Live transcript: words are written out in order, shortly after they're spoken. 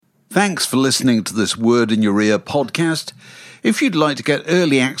Thanks for listening to this Word in Your Ear podcast. If you'd like to get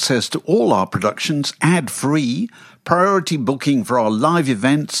early access to all our productions ad-free, priority booking for our live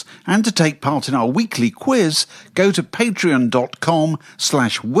events, and to take part in our weekly quiz, go to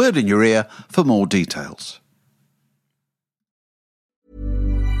patreon.com/wordinyourear for more details.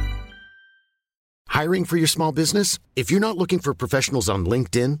 Hiring for your small business? If you're not looking for professionals on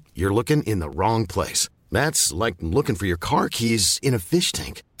LinkedIn, you're looking in the wrong place. That's like looking for your car keys in a fish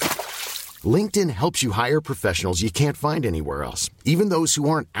tank. LinkedIn helps you hire professionals you can't find anywhere else, even those who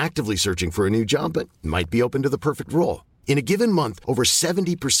aren't actively searching for a new job but might be open to the perfect role. In a given month, over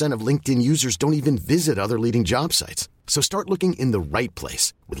 70% of LinkedIn users don't even visit other leading job sites. So start looking in the right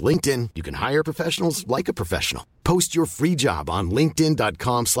place. With LinkedIn, you can hire professionals like a professional. Post your free job on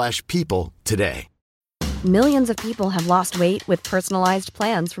linkedin.com/people today. Millions of people have lost weight with personalized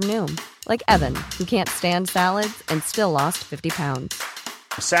plans from Noom. Like Evan, who can't stand salads and still lost 50 pounds.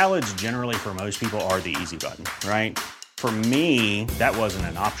 Salads generally for most people are the easy button, right? For me, that wasn't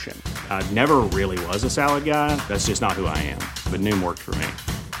an option. I never really was a salad guy. That's just not who I am. But Noom worked for me.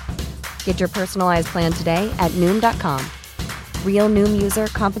 Get your personalized plan today at Noom.com. Real Noom user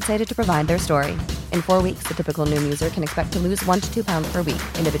compensated to provide their story. In 4 weeks, the typical Noom user can expect to lose 1 to 2 pounds per week.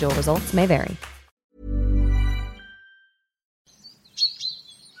 Individual results may vary.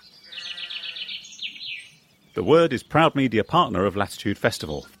 The Word is proud media partner of Latitude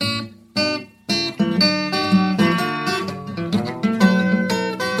Festival.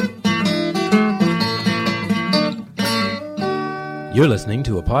 You're listening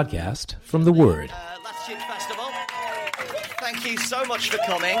to a podcast from The Word. Latitude Festival. Thank you so much for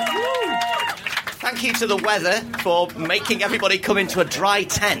coming. Thank you to the weather for making everybody come into a dry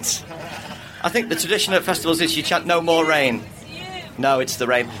tent. I think the tradition at festivals is you chant no more rain. No, it's the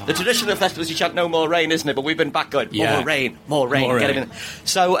rain. The tradition of festivals, you chant no more rain, isn't it? But we've been back going, more rain, more rain. More rain. Get him in.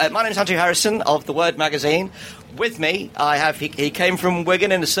 So, my name's Andrew Harrison of The Word magazine. With me, I have, he came from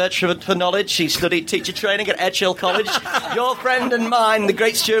Wigan in a search for knowledge. He studied teacher training at Edgehill College. Your friend and mine, the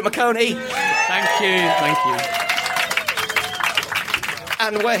great Stuart Maconie. Thank you.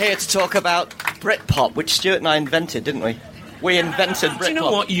 And we're here to talk about Britpop, which Stuart and I invented, didn't we? We invented Britpop. Do you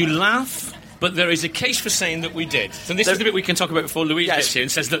know what? You laugh, but there is a case for saying that we did. So this is the bit we can talk about before Louise gets here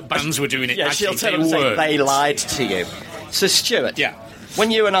and says that bands were doing it. Yeah, actually, she'll tell them say they lied to you. So, Stuart,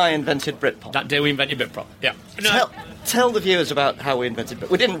 when you and I invented Britpop... That day we invented Britpop, yeah. No, tell the viewers about how we invented Britpop.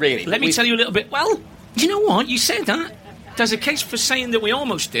 We didn't really. Let me tell you a little bit. Well, you know what? You said that. There's a case for saying that we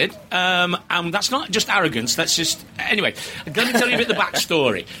almost did. And that's not just arrogance, that's just... Anyway, let me tell you a bit of the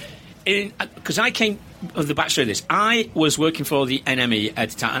backstory. Because I came of the backstory of this. I was working for the NME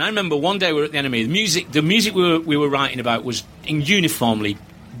at the time, and I remember one day we were at the NME. The music we were writing about was uniformly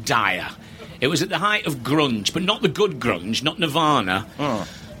dire. It was at the height of grunge, but not the good grunge, not Nirvana,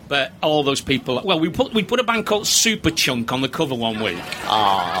 but all those people. Well, we put a band called Superchunk on the cover one week,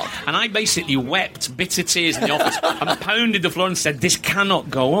 and I basically wept bitter tears in the office and pounded the floor and said, "This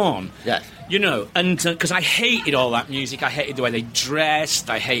cannot go on." Yeah. You know, and because I hated all that music, I hated the way they dressed,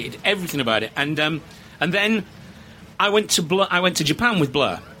 I hated everything about it, and then I went to Japan with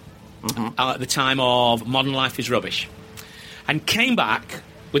Blur at the time of Modern Life is Rubbish, and came back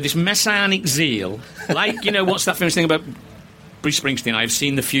with this messianic zeal, like, you know, what's that famous thing about Bruce Springsteen? I've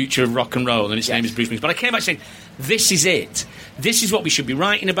seen the future of rock and roll, and its name is Bruce Springsteen. But I came back saying, this is it. This is what we should be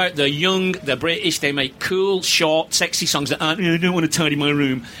writing about. They're young, they're British, they make cool, short, sexy songs that aren't, I don't want to tidy my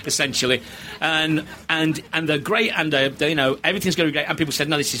room, essentially. And they're great, and they, you know, everything's going to be great. And people said,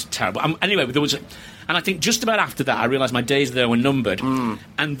 no, this is terrible. Anyway, there was... And I think just about after that, I realised my days there were numbered.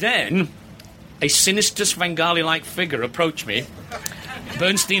 And then a sinister Svengali-like figure approached me,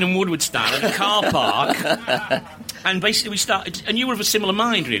 Bernstein and Woodward style, at a car park. And basically we started... And you were of a similar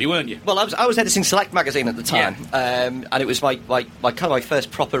mind, really, weren't you? Well, I was editing Select magazine at the time, and it was my kind of my first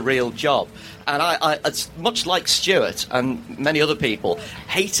proper real job. And I, much like Stuart and many other people,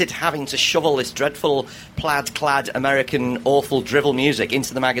 hated having to shovel this dreadful plaid-clad American awful drivel music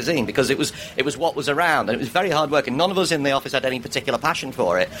into the magazine, because it was what was around, and it was very hard work, and none of us in the office had any particular passion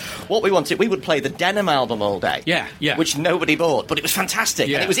for it. What we wanted, we would play the Denim album all day, which nobody bought, but it was fantastic,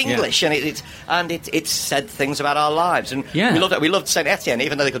 and it was English, and it said things about our lives, and we loved it. We loved St. Etienne,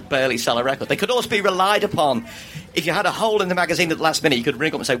 even though they could barely sell a record. They could also be relied upon. If you had a hole in the magazine at the last minute, you could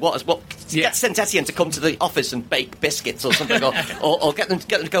ring up and say, get St. Etienne to come to the office and bake biscuits or something, or get them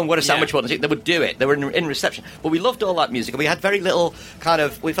to go and wear a sandwich board. They would do it. They were in reception. But we loved all that music, and we had very little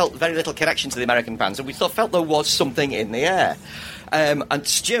we felt very little connection to the American bands, and we felt there was something in the air. And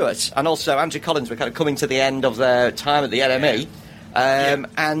Stuart and also Andrew Collins were kind of coming to the end of their time at the NME,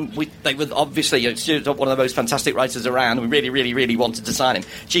 And they were obviously, Stuart's one of the most fantastic writers around. We really, really, really wanted to sign him,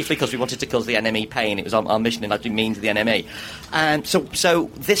 chiefly because we wanted to cause the NME pain. It was our mission in actually mean to the NME. And so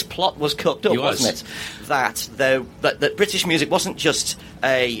this plot was cooked up, wasn't it? That British music wasn't just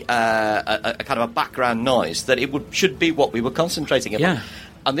a kind of a background noise, that it should be what we were concentrating upon. Yeah.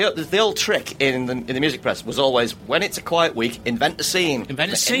 And the old trick in the music press was always, when it's a quiet week, invent a scene.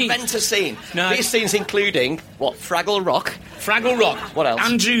 Invent a scene. No. These scenes including, Fraggle Rock. What else?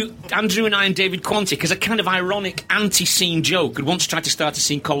 Andrew and I and David Quantick, as a kind of ironic anti-scene joke, had once tried to start a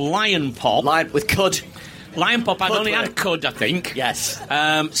scene called Lion Pop. With Cud. Lion Pop, I'd only had Cud, I think. Yes.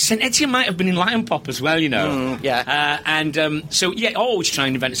 St Etienne might have been in Lion Pop as well, you know. Yeah. Always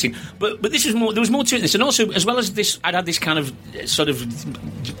trying to invent a scene. But this was more. There was more to it than this, and also as well as this, I'd had this kind of sort of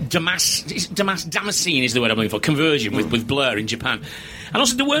Damascene is the word I'm looking for, conversion with Blur in Japan, and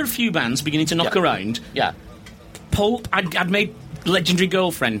also there were a few bands beginning to knock around. Yeah. Pulp, I'd made Legendary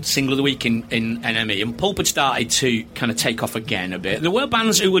Girlfriend single of the week in NME, and Pulp had started to kind of take off again a bit. There were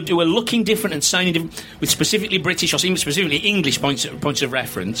bands who were looking different and sounding different, with specifically British or even specifically English points of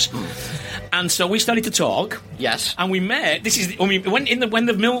reference. And so we started to talk. Yes. And we met. This is when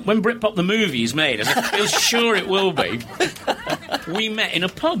Britpop the movie is made, as I feel sure it will be. We met in a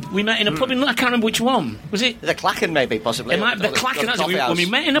pub. I can't remember which one. Was it the Clachan? Maybe possibly. It might be the Clachan. When we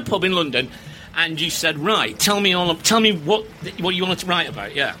met in a pub in London. And you said, right, tell me what you wanted to write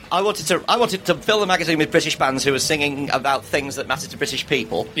about. Yeah, I wanted to fill the magazine with British bands who were singing about things that matter to British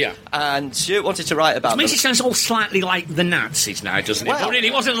people. Yeah, and Stuart wanted to write about. It makes it sound all slightly like the Nazis now, doesn't it? But really,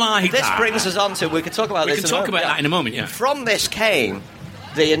 it wasn't like this. That. Brings us on to we could talk about this. We can talk about that in a moment. Yeah. From this came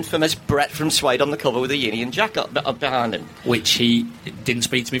the infamous Brett from Suede on the cover with a Union Jack behind him. Which he didn't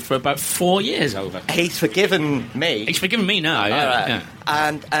speak to me for about 4 years over. He's forgiven me. He's forgiven me now, yeah.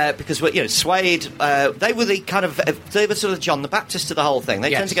 And because, Suede, they were the kind of, they were sort of John the Baptist to the whole thing.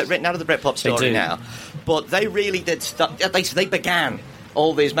 They tend to get written out of the Britpop story now. But they really did, they began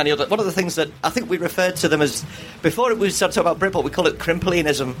all these many other, one of the things that I think we referred to them as, before we started talking about Britpop, we call it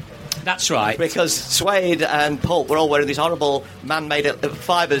Crimpelianism. That's right. Because Suede and Pulp were all wearing these horrible man-made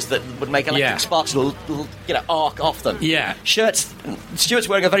fibres that would make electric sparks arc off them. Yeah. Shirts. Stuart's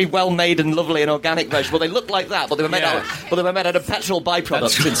wearing a very well-made and lovely and organic version. Well, they looked like that, but they were made out of petrol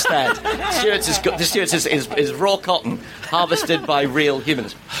byproducts instead. Stuart's is raw cotton harvested by real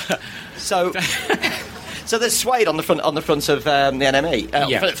humans. So. So there's Suede on the front of the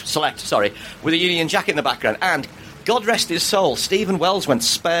NME, Select, sorry, with a Union Jack in the background, and God rest his soul, Stephen Wells went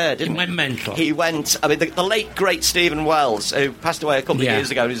spare, didn't he? He went mental. He went, the late, great Stephen Wells, who passed away a couple of years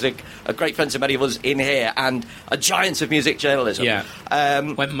ago, who's a great friend to many of us in here, and a giant of music journalism.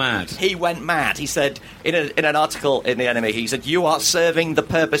 Went mad. He went mad. He said, in an article in the NME, he said, "You are serving the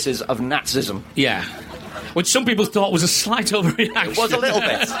purposes of Nazism." Yeah. Which some people thought was a slight overreaction. It was a little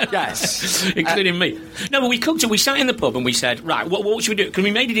bit, yes. Including me. No, but we sat in the pub and we said, right, what should we do? Because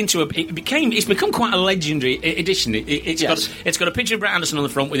we made it into it's become quite a legendary edition. It's got a picture of Brett Anderson on the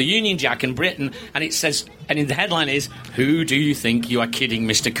front with a Union Jack and Britain, and it says, and in the headline is, "Who do you think you are kidding,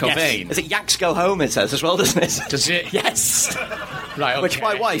 Mr. Cobain?" Yes. Is it Yanks Go Home, it says as well, doesn't it? Does it? Yes. Right, okay. Which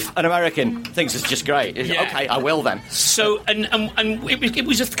my wife, an American, thinks is just great. Yeah. Okay, I will then. So, and it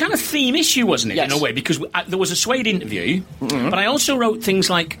was a kind of theme issue, wasn't it, in a way? Because there was a Suede interview, but I also wrote things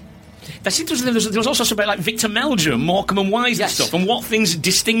like, there was also something like Victor Meldrum, Morecambe and Wise and stuff, and what things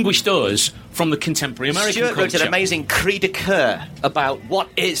distinguished us from the contemporary American Stuart culture. wrote an amazing cri de coeur about what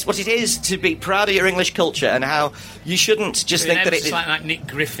it is to be proud of your English culture, and how you shouldn't just think that it's like Nick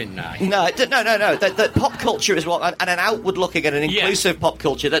Griffin now. No. That pop culture is what, and an outward-looking and an inclusive pop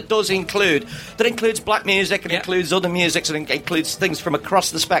culture that includes black music and includes other music and includes things from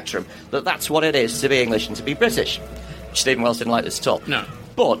across the spectrum. That's what it is to be English and to be British. Stephen Wells didn't like this at all. No.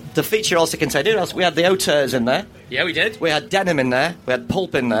 But the feature also contained, we had the Auteurs in there. Yeah, we did. We had Denim in there. We had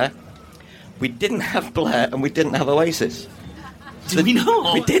Pulp in there. We didn't have Blur and we didn't have Oasis. Did we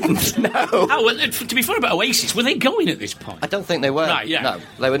not? We didn't, no. Oh, well, to be fair about Oasis, were they going at this point? I don't think they were. Right, yeah. No,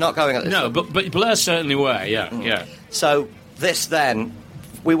 they were not going at this point. No, but Blur certainly were, yeah. So this then,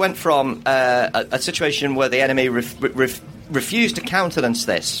 we went from a situation where the enemy refused to countenance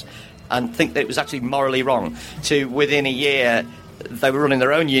this and think that it was actually morally wrong, to within a year they were running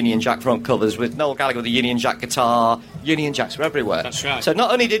their own Union Jack front covers with Noel Gallagher with the Union Jack guitar. Union Jacks were everywhere. That's right. So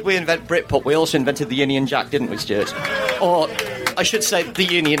not only did we invent Britpop, we also invented the Union Jack, didn't we, Stuart? Or I should say the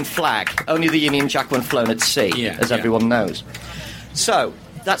Union flag. Only the Union Jack when flown at sea, as everyone knows. So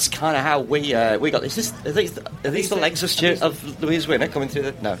that's kind of how we got this. Are these the legs of Louise Winner coming through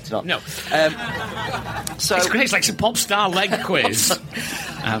the... No, it's not. No. So it's great. It's like some pop star leg quiz.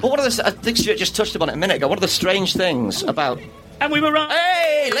 But I think Stuart just touched upon it a minute ago. One of the strange things about And we were right.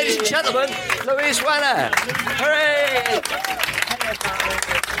 Hey, ladies and gentlemen, Louise Wenner. Hooray!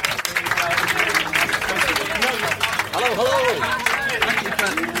 Hello.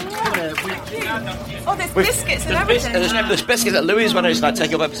 Oh, there's biscuits and everything. There's biscuits that Louise Wenner is now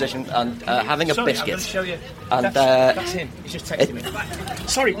taking up her position and having a biscuit. I'm going to show you. And that's him. He's just texting me.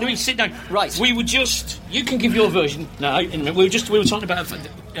 Sorry, Louise, sit down. Right. We were just... You can give your version. No, we were talking about...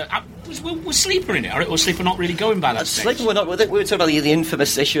 was Sleeper in it? Or was Sleeper not really going by that stage? Sleeper, we were talking about the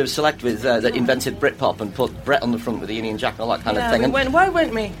infamous issue of Select with that invented Britpop and put Brett on the front with the Union Jack and all that kind of thing. Why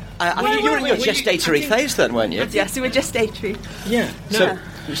weren't we? You were in your gestatory phase then, weren't you? Yes, we were gestatory. Yeah. So,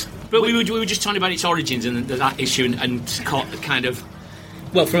 but we were just talking about its origins and that issue and kind of...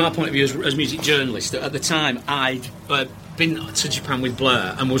 Well, from our point of view as music journalists, at the time I'd been to Japan with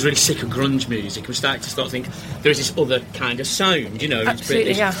Blur and was really sick of grunge music and started to think there is this other kind of sound,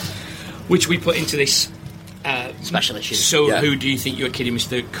 Absolutely, yeah. Which we put into this special issue. So who do you think you were kidding,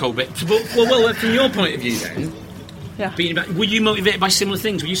 Mr. Colbert? Well, from your point of view then, were you motivated by similar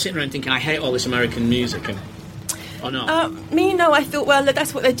things? Were you sitting around thinking, I hate all this American music, or not? Me, no. I thought, well,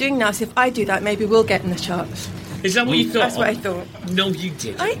 that's what they're doing now, so if I do that, maybe we'll get in the charts. Is that what you thought? That's what I thought. No, you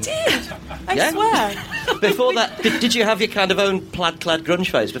didn't. I did. I swear. Before that, did you have your kind of own plaid-clad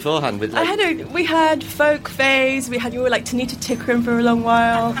grunge phase beforehand? We had folk phase. We were like Tanita Tikaram for a long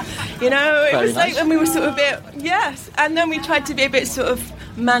while. It was nice. Like when we were sort of a bit, yes. And then we tried to be a bit sort of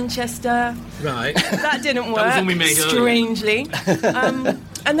Manchester. Right. That didn't work. That was when we made strangely.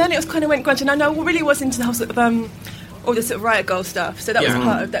 And then it was kind of went grunge, and I know really was into the whole sort of all the sort of Riot Girl stuff. So that was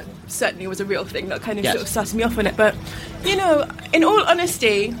part of that. Certainly was a real thing that kind of sort of started me off on it. But in all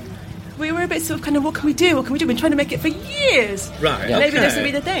honesty, we were a bit sort of kind of, what can we do? We've been trying to make it for years. Right. Yeah. Maybe this would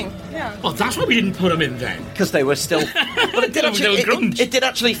be the thing. Yeah. Well, that's why we didn't put them in then. Because they were still... But it did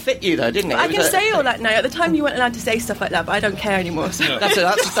actually fit you, though, didn't it? I can say all that now. At the time, you weren't allowed to say stuff like that, but I don't care anymore. So.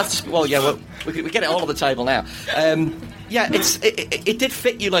 That's well, we get it all on the table now. It did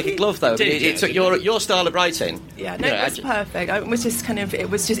fit you like a glove, though. It took your style of writing. Yeah, no, it was perfect. It was just kind of... It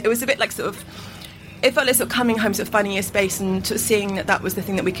was a bit like sort of... It felt like sort of coming home, sort of finding your space and sort of seeing that was the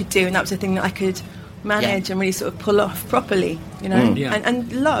thing that we could do and that was the thing that I could manage and really sort of pull off properly,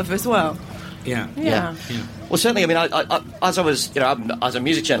 and love as well. Yeah. Well, certainly, I mean, I as I was, as a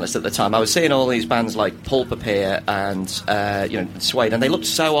music journalist at the time, I was seeing all these bands like Pulp appear and, Suede, and they looked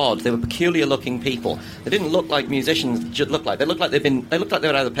so odd. They were peculiar-looking people. They didn't look like musicians should look like. They looked like they were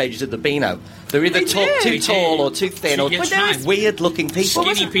out of the pages of the Beano. They were either too tall or too thin or weird-looking people.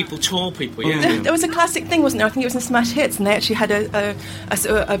 Skinny people, tall people, yeah. There was a classic thing, wasn't there? I think it was in Smash Hits, and they actually had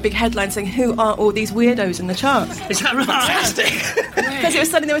a big headline saying, "Who are all these weirdos in the charts?" Is that right? Fantastic. Because it was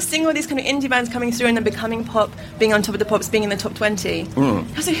suddenly they were seeing all these kind of indie bands coming through and then becoming pop, being on top of the pops, being in the top 20. I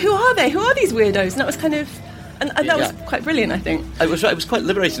was like, who are they? Who are these weirdos? And that was kind of... And that was quite brilliant, I think. It was quite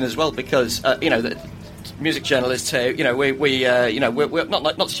liberating as well because, the music journalists who, we're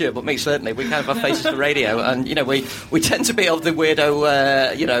not Stuart, but me certainly, we kind of have faces for radio and, we tend to be of the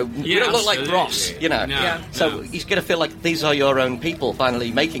weirdo, we don't look like Ross, So you're going to feel like these are your own people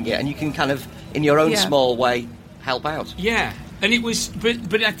finally making it and you can kind of, in your own small way, help out. Yeah. And it was, but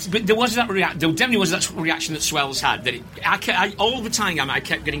there was that there definitely was that reaction that Swells had. That all the time I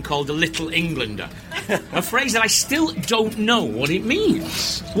kept getting called a Little Englander, a phrase that I still don't know what it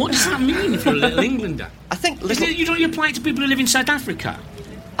means. What does that mean if you're a Little Englander? I think you don't apply it to people who live in South Africa.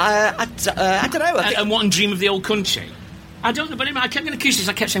 I don't know. And want and dream of the old country. I don't know, but anyway, I kept getting accused.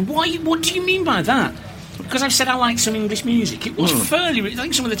 I kept saying, "What do you mean by that?" Because I've said I like some English music. It was fairly... I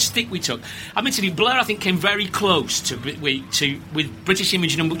think some of the stick we took... Admittedly, Blur, I think, came very close with British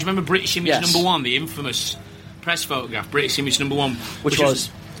Image number... Do you remember British Image number 1? The infamous press photograph, British Image number 1. Which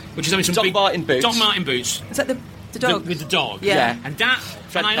was having some Doc Martin boots. Doc Martin boots. Is that the dog? With the dog. Yeah. And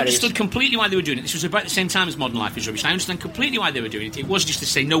I understood completely why they were doing it. This was about the same time as Modern Life is Rubbish. I understand completely why they were doing it. It was just to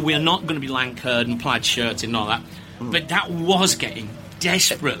say, no, we're not going to be lank-haired and plaid shirted and all that. But that was getting...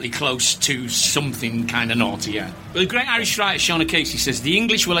 desperately close to something kind of naughty, yeah. But the great Irish writer Shauna Casey says the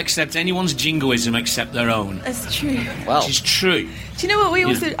English will accept anyone's jingoism except their own. That's true. Well, which is true. Do you know what we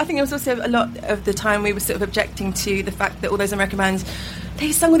also... I think it was also a lot of the time we were sort of objecting to the fact that all those American bands,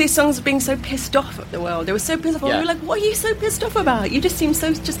 they sung all these songs being so pissed off at the world. They were so pissed off. Yeah. We were like, what are you so pissed off about? You just seem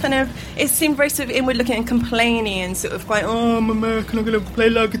so just kind of... It seemed very sort of inward looking and complaining and sort of quite, I'm American, I'm going to play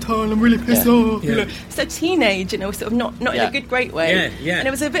la guitar and I'm really pissed off. Yeah. So teenage, sort of not in a good, great way. Yeah. And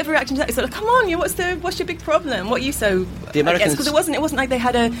it was a bit of a reaction to that. It's sort of, come on, what's your big problem? What are you so against? Because it wasn't like they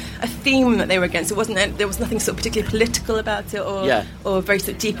had a theme that they were against. There was nothing sort of particularly political about it or very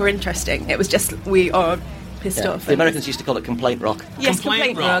sort of deep or interesting. It was just, we are pissed off. The Americans used to call it complaint rock. Yes,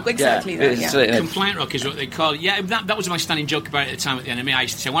 complaint rock. Exactly. Complaint rock is what they call it. Yeah, that was my standing joke about it at the time at the NME. I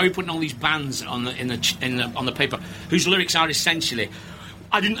used to say, why are we putting all these bands on the paper whose lyrics are essentially,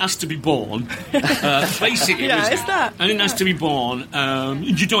 I didn't ask to be born. Basically, it's that. I didn't ask to be born.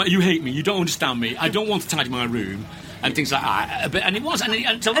 You hate me. You don't understand me. I don't want to tidy my room. And things like that. And it was. And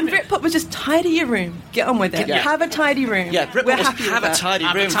Britpop was just tidy your room. Get on with it. Yeah. Have a tidy room. Yeah, Britpop was have a tidy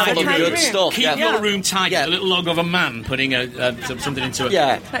room full of good stuff. Keep your room tidy. A little logo of a man putting something into it.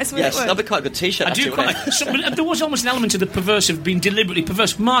 Yeah. That's what it was. That'd be quite a good T-shirt. But there was almost an element of the perverse of being deliberately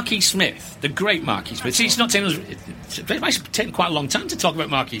perverse. Marquis Smith, the great Marquis Smith. See, it's not taking us. It's taken quite a long time to talk about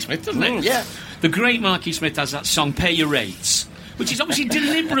Marquis Smith, doesn't it? Yeah. The great Marquis Smith has that song "Pay Your Rates," which is obviously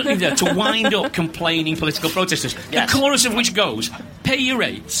deliberately there to wind up complaining political protesters. Yes. The chorus of which goes, pay your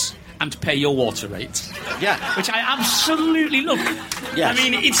rates and pay your water rates. Yeah. Which I absolutely love. Yes. I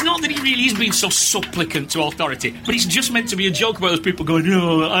mean, it's not that he really is being so supplicant to authority, but it's just meant to be a joke about those people going,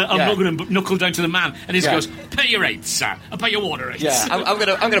 no, I'm not going to knuckle down to the man. And he goes, pay your rates, sir, and pay your water rates. Yeah, I'm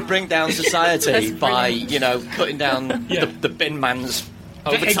going to bring down society by, cutting down the bin man's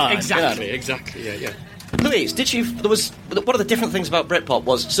overtime. Exactly, yeah. Louise, one of the different things about Britpop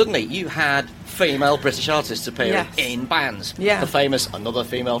was suddenly you had female British artists appearing in bands. Yeah. The famous Another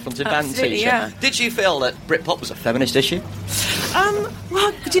Female Fronted Band t-shirt. Yeah. Did you feel that Britpop was a feminist issue? So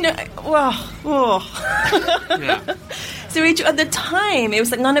at the time, it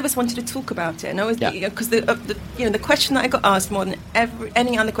was like none of us wanted to talk about it, and I was because the question that I got asked more than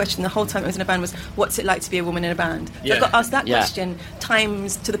any other question the whole time I was in a band was, "What's it like to be a woman in a band?" So I got asked that question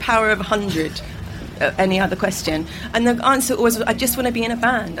times to the power of 100. Any other question, and the answer always was, I just want to be in a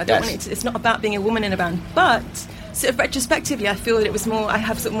band. I don't want it it's not about being a woman in a band. But sort of retrospectively, I feel that it was more. I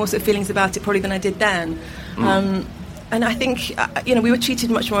have more sort of feelings about it probably than I did then. And I think we were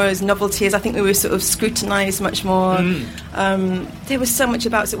treated much more as novelties. I think we were sort of scrutinised much more. There was so much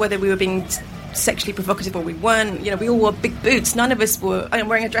about whether we were being sexually provocative or we weren't. We all wore big boots. None of us were. I'm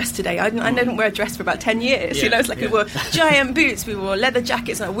wearing a dress today. I didn't wear a dress for about 10 years. It's like we wore giant boots, we wore leather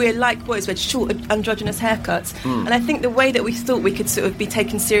jackets, and we're like boys, we had short androgynous haircuts. And I think the way that we thought we could sort of be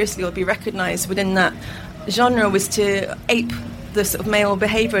taken seriously or be recognised within that genre was to ape the sort of male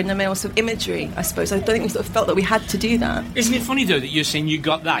behaviour and the male sort of imagery, I suppose. I don't think we sort of felt that we had to do that. Isn't it funny though that you're saying you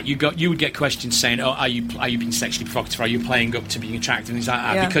got that? You would get questions saying, "Oh, are you being sexually provocative? Are you playing up to being attractive?" and things like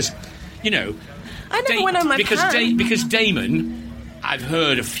that. Because I never went on my pan. Because Damon, I've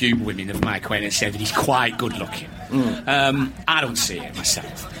heard a few women of my acquaintance say that he's quite good looking. I don't see it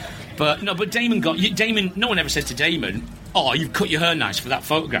myself. But Damon no one ever says to Damon, "Oh, you've cut your hair nice for that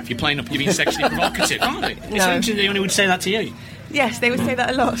photograph. You're playing up, you're being sexually provocative," aren't they? It's interesting they only would say that to you. Yes, they would say that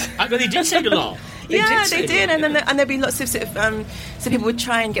a lot. They did say it a lot. They did, and there'd be lots of sort of so people would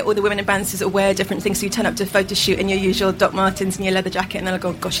try and get all the women in bands to sort of wear different things. So you turn up to a photo shoot in your usual Doc Martens and your leather jacket, and they'll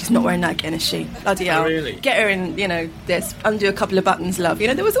go, "Gosh, she's not wearing that again, is she? Bloody hell! Really? Get her in, this, undo a couple of buttons, love."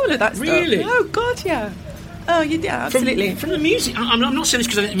 There was all of that stuff. Really? Oh God, yeah. Oh, yeah, absolutely. From the music, I'm not saying this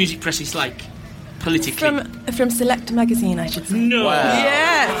because I think the music press is like politically. From Select magazine, I should say. No. Wow.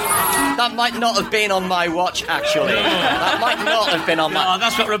 Yes. That might not have been on my watch, actually. That might not have been on my... No,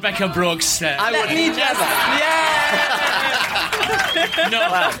 that's what Rebecca Brooks said. I would never.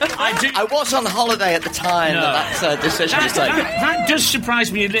 I was on holiday at the time that decision was taken. That does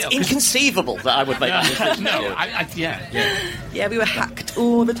surprise me a little. It's inconceivable that I would make that decision. Yeah, we were hacked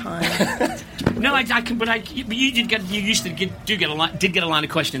all the time. No, but you did get a line of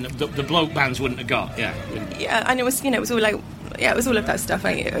questioning that the bloke bands wouldn't have got. Yeah, and it was all like. Yeah, it was all of that stuff.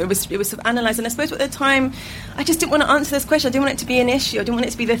 It was sort of analysed, and I suppose at the time, I just didn't want to answer this question. I didn't want it to be an issue. I didn't want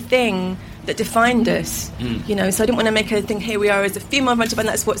it to be the thing that defined us. So I didn't want to make a thing. Here we are as a female fronted band.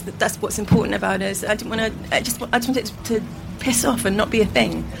 That's what's important about us. I didn't want to. I just wanted it to piss off and not be a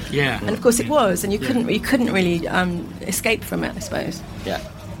thing. Yeah, and of course it was, and you couldn't really escape from it, I suppose. Yeah,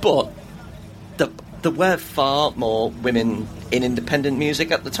 but there were far more women in independent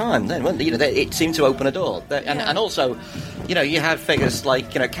music at the time. Then, it seemed to open a door, and also, you had figures like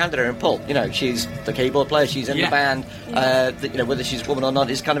Candida and Pulp. She's the keyboard player, she's in the band. Whether she's a woman or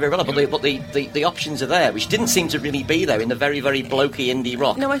not is kind of irrelevant. But the options are there, which didn't seem to really be there in the very very blokey indie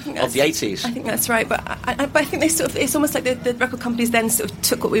rock of the 80s. I think that's right, but I think they it's almost like the record companies then sort of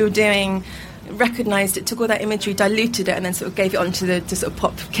took what we were doing, recognised it, took all that imagery, diluted it, and then sort of gave it on to the sort of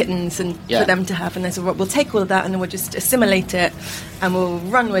pop kittens and for them to have. And then we'll take all of that and then we'll just assimilate it and we'll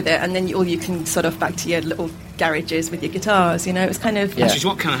run with it, and then all you can sort of back to your little garages with your guitars. You know, it was kind of which is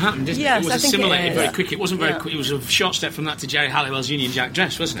what kind of happened, didn't Yes, it? It I was think it assimilated is. very quickly. It wasn't very Yeah. quick. It was a short step from that to Jerry Halliwell's Union Jack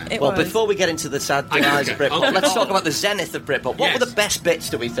dress, wasn't it? Well, before we get into the sad demise of Britpop, let's talk about the zenith of Britpop. What were the best bits,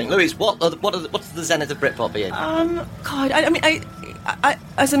 do we think? Louise, what's the zenith of Britpop for you? God, I mean, I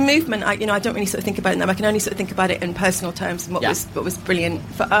as a movement, I don't really sort of think about it now. I can only sort of think about it in personal terms and what was brilliant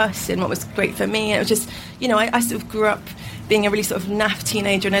for us and what was great for me. And it was just, I sort of grew up being a really sort of naff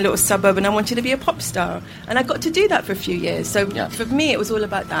teenager in a little suburb, and I wanted to be a pop star, and I got to do that for a few years. So for me, it was all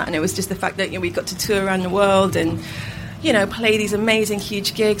about that, and it was just the fact that we got to tour around the world and play these amazing,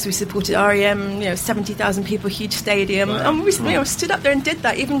 huge gigs. We supported REM, 70,000 people, huge stadium. Wow. And we stood up there and did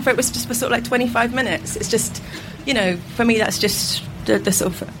that, even if it was just for sort of like 25 minutes. It's just, for me, that's just the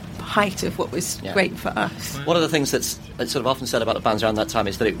sort of height of what was great for us. One of the things that's sort of often said about the bands around that time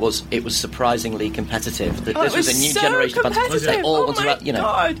is that it was surprisingly competitive. That this was a new generation of bands. They all wanted to,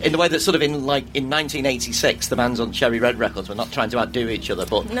 God. in the way that sort of in 1986, the bands on Cherry Red Records were not trying to outdo each other,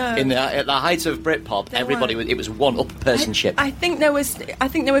 but at the height of Britpop, it was one up-personship. I think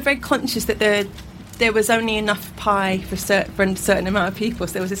they were very conscious that there was only enough pie for a certain amount of people,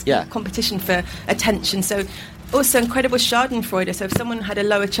 so there was this competition for attention. So also incredible schadenfreude. So if someone had a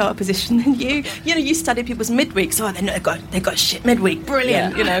lower chart position than you studied people's midweeks. Oh, they got shit midweek.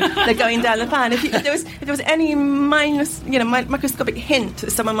 Brilliant. They're going down the pan. If there was any microscopic hint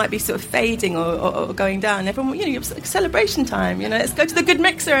that someone might be sort of fading or going down, everyone, it was like celebration time. Let's go to the good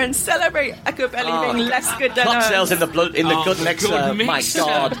mixer and celebrate Echo Belly being less good than Cocktails us. in the good mixer. Good mixer.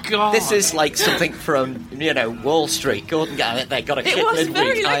 My God. This is like something from Wall Street. Gordon Gecko. They got a shit was midweek.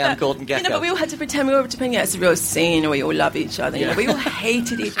 very like I am that. Gordon Gecko. But we all had to pretend it's a real scene, or we all love each other. We all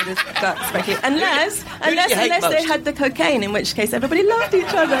hated each other's guts, frankly. Unless they had the cocaine, in which case everybody loved each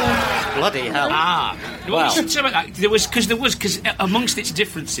other. Bloody hell! Well, you should say about that. There was because amongst its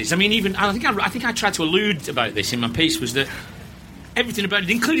differences. I mean, even I think I tried to allude about this in my piece, was that everything about it,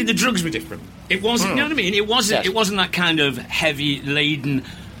 including the drugs, were different. It wasn't. You know what I mean? It wasn't. It wasn't that kind of heavy laden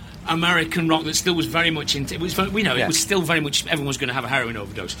American rock that still was very much into. It was, it was still very much. Everyone was going to have a heroin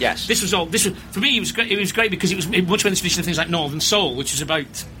overdose. Yes. This was for me. It was great. It was great because it was much more in the tradition of things like Northern Soul, which was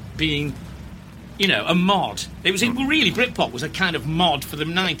about being, a mod. It was really Britpop was a kind of mod for the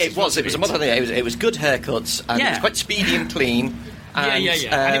 90s. It was a mod. It was good haircuts and it was quite speedy and clean. And,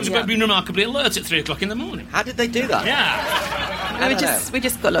 and it was about being remarkably alert at 3 o'clock in the morning. How did they do that? Yeah. We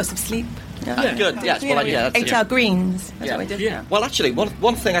just got lots of sleep. Good. Yes. Well, 8 hour greens. That's what we did. Yeah. Well, actually,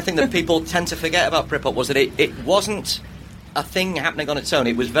 one thing I think that people tend to forget about Britpop was that it wasn't a thing happening on its own.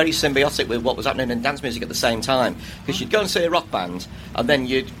 It was very symbiotic with what was happening in dance music at the same time. Because you'd go and see a rock band, and then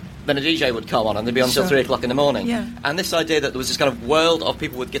a DJ would come on, and they'd be on until 3 o'clock in the morning. Yeah. And this idea that there was this kind of world of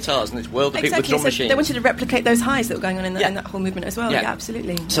people with guitars and this world of people with drum so machines. they wanted to replicate those highs that were going on in that whole movement as well. Yeah,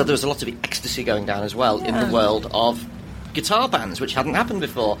 absolutely. So there was a lot of ecstasy going down as well in the world of guitar bands, which hadn't happened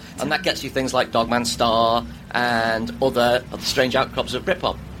before, and that gets you things like Dogman Star and other strange outcrops of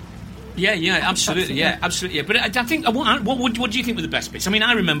Britpop. Yeah, absolutely. Yeah. But I think what do you think were the best bits? I mean,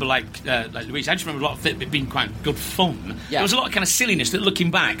 I remember like Louise. I just remember a lot of it being quite good fun. Yeah. There was a lot of kind of silliness that,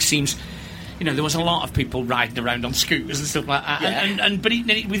 looking back, seems. There was a lot of people riding around on scooters and stuff like that. Yeah. But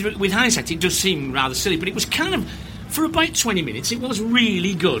with hindsight, it does seem rather silly. But it was kind of. For about 20 minutes, it was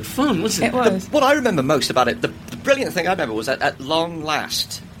really good fun, wasn't it? It was. What I remember most about it, the brilliant thing I remember was that at long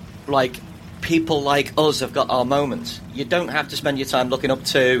last, people like us have got our moment. You don't have to spend your time looking up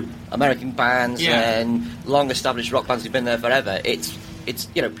to American bands and long-established rock bands who've been there forever. It's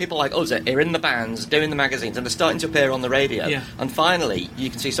people like us are in the bands, doing the magazines, and they're starting to appear on the radio. Yeah. And finally, you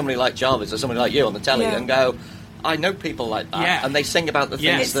can see somebody like Jarvis or somebody like you on the telly and go, I know people like that, and they sing about the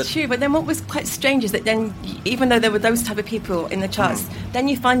things it's true, but then what was quite strange is that then, even though there were those type of people in the charts, then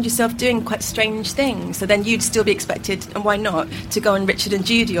you find yourself doing quite strange things. So then you'd still be expected, and why not, to go on Richard and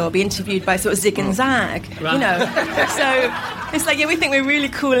Judy or be interviewed by sort of Zig and Zag, Right. So it's like, we think we're really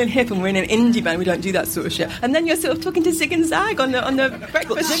cool and hip, and we're in an indie band. We don't do that sort of shit. And then you're sort of talking to Zig and Zag on the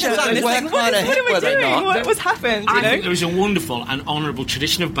breakfast show. And it's like, what are we doing? What's happened? I think there was a wonderful and honourable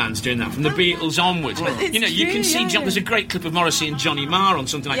tradition of bands doing that from the Beatles onwards. You can see there's a great clip of Morrissey and Johnny Marr on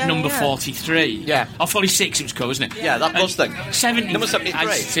something like number 43. Yeah. Or 46 it was called, wasn't it? Yeah, that was thing. 70. Number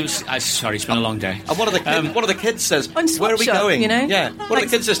 73. Sorry, it's been a long day. And one of the kids says, where are we Swap Shop, going? Yeah. One of the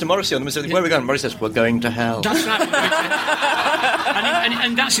kids says to Morrissey on number 73, where are we going? Morrissey says, we're going to hell. That's right.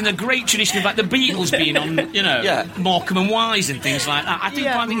 and that's in a great tradition of like the Beatles being on, Morecambe and Wise and things like that. I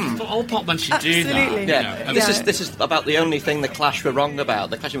think all pop bands should do that. Yeah. This is about the only thing the Clash were wrong about.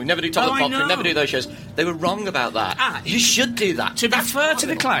 The Clash, we never do Top of the Pops, we never do those shows. They were wrong about that. You should do that. To be fair to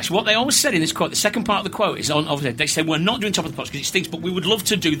the Clash, what they always said in this quote, the second part of the quote is obviously they said we're not doing Top of the Pops because it stinks, but we would love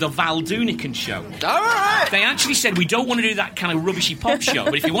to do the Val Doonican show. All right. They actually said we don't want to do that kind of rubbishy pop show,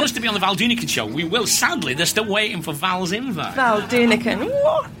 but if you want us to be on the Val Doonican show, we will. Sadly, they're still waiting for Val's invite. Val Doonican,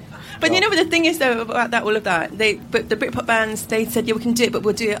 what? But you know what the thing is, though, about all of that? But the Britpop bands, they said, we can do it, but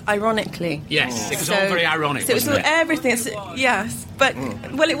we'll do it ironically. Yes, it was all very ironic, so wasn't it? Everything. Yes, but,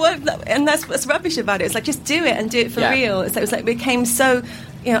 it worked, and that's what's rubbish about it. It's like, just do it and do it for real. It was like, it became so,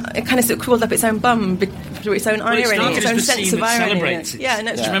 it kind of sort of crawled up its own bum through its own irony, its own sense of irony. Do you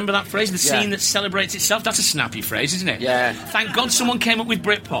remember that phrase? The scene that celebrates itself? That's a snappy phrase, isn't it? Yeah. Thank God someone came up with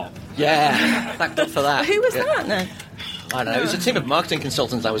Britpop. Yeah, thank God for that. Who was that, then? I don't know. It was a team of marketing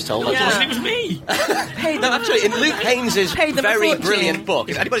consultants, I was told. It was me. No, actually, in Luke Haynes' very brilliant book.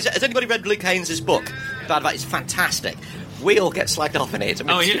 Has anybody read Luke Haynes' book? Bad Bad. It's fantastic. We all get slagged off in it.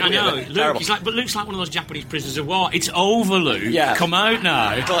 I know. Luke, Luke's like one of those Japanese prisoners of war. It's over, Luke. Yeah. Come out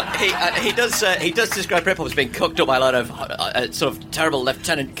now. But he does describe Britpop as being cooked up by a lot of sort of terrible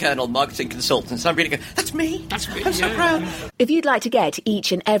Lieutenant Colonel marketing consultants. I'm really going, that's me. That's me. I'm so proud. If you'd like to get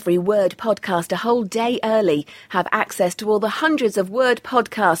each and every Word podcast a whole day early, have access to all the hundreds of Word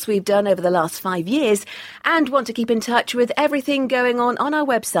podcasts we've done over the last 5 years, and want to keep in touch with everything going on our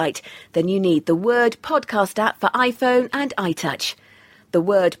website, then you need the Word podcast app for iPhone and iTouch. The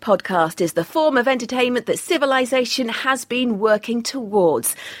Word podcast is the form of entertainment that civilization has been working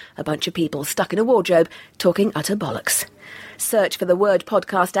towards. A bunch of people stuck in a wardrobe talking utter bollocks. Search for the Word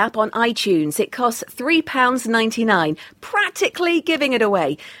podcast app on iTunes. It costs £3.99, practically giving it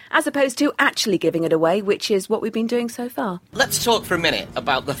away, as opposed to actually giving it away, which is what we've been doing so far. Let's talk for a minute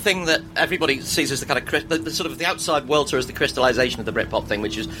about the thing that everybody sees as the kind of the sort of the outside world tour as the crystallisation of the Britpop thing,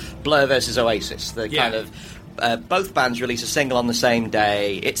 which is Blur versus Oasis. The kind of both bands release a single on the same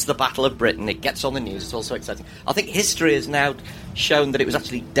day. It's the Battle of Britain. It gets on the news. It's all so exciting. I think history has now shown that it was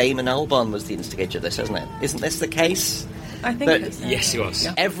actually Damon Albarn was the instigator of this, hasn't it? Isn't this the case? I think it is. Yes, he was.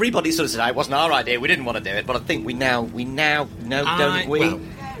 Yeah. Everybody sort of said, it wasn't our idea, we didn't want to do it, but I think we now know, don't we? Well,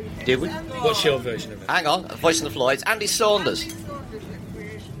 do we? What's your version of it? Hang on, Voice of the Floyds, Andy Saunders.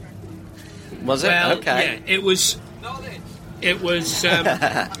 Was it? Well, okay. Yeah, it was...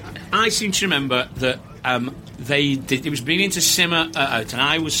 I seem to remember that it was beginning to simmer out, and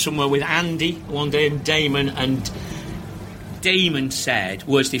I was somewhere with Andy one day and Damon said,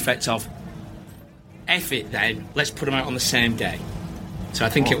 words to the effect of, F it then, let's put them out on the same day. So I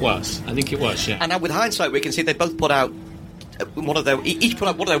think it was, yeah. And now with hindsight, we can see they both put out each put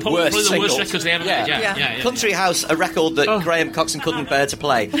out one of their worst singles. The worst records they ever made, yeah. Country House, a record that Graham Coxon couldn't bear to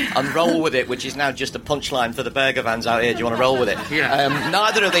play, and Roll With It, which is now just a punchline for the burger vans out here. Do you want to roll with it? Yeah.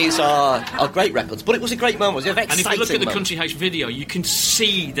 Neither of these are great records, but it was a great moment. It was a very exciting And if you look at the moment. Country House video, you can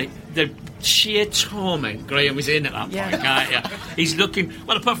see the sheer torment Graham was in at that point. Yeah. He's looking,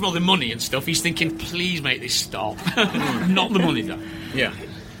 well, apart from all the money and stuff, he's thinking, please make this stop. Not the money, though. Yeah.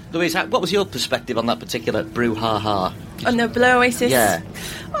 Louise, what was your perspective on that particular brouhaha? On the Blur Oasis? Yeah.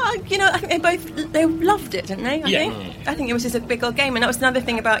 Well, I think they loved it, didn't they? I think it was just a big old game, and that was another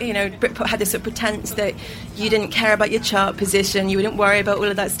thing about, Britpop had this sort of pretense that you didn't care about your chart position, you wouldn't worry about all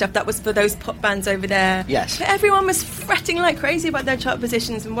of that stuff. That was for those pop bands over there. Yes. But everyone was fretting like crazy about their chart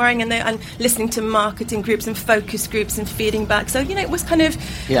positions and worrying and listening to marketing groups and focus groups and feeding back. So, it was kind of,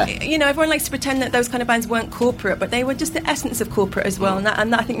 everyone likes to pretend that those kind of bands weren't corporate, but they were just the essence of corporate as well,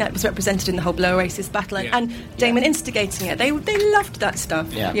 and I think that was represented in the whole Blur Oasis battle, and Damon instigating it. They loved that stuff,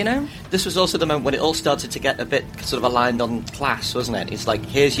 This was also the moment when it all started to get a bit sort of aligned on class, wasn't it? It's like,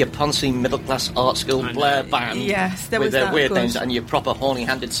 here's your poncy middle-class art school Blur band with their weird names, and your proper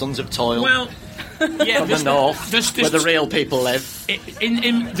horny-handed Sons of Toil. Well, from the north, where the real people live.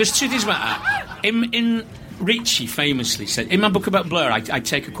 There's two things about that. In Ritchie famously said, in my book about Blur, I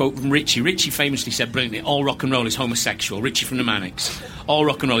take a quote from Ritchie. Ritchie famously said brilliantly, all rock and roll is homosexual. Ritchie from the Manics. All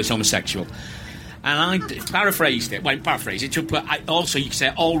rock and roll is homosexual. And I paraphrased it. Well, paraphrase it. But also, you could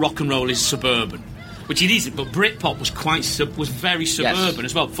say all rock and roll is suburban, which it isn't. But Britpop was very suburban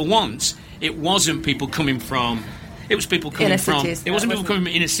as well. For once, it wasn't people coming from It was people coming inner from. cities. It wasn't people coming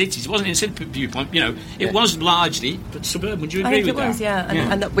from inner cities. It wasn't an inner city viewpoint. You know, it was largely but suburban. Would you agree I think with it was, that?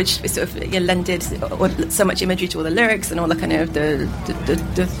 and that which sort of lended so much imagery to all the lyrics and all the kind of all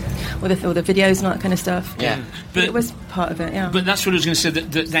the videos and all that kind of stuff. Yeah, but it was part of it. Yeah, but that's what I was going to say.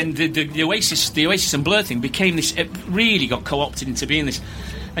 That then the Oasis and Blur thing became this. It really got co-opted into being this.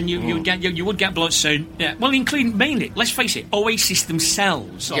 And you would get blokes saying, well, including mainly, let's face it, Oasis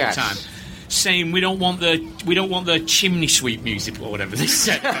themselves all the time, saying we don't want the chimney sweep music or whatever they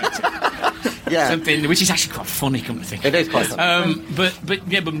said. Something which is actually quite funny, come to think. It is quite funny. But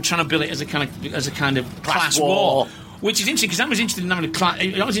I'm trying to bill it as a kind of class war. Which is interesting, because I was interested in having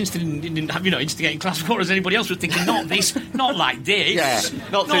I was interested in instigating class war as anybody else was thinking, not like this.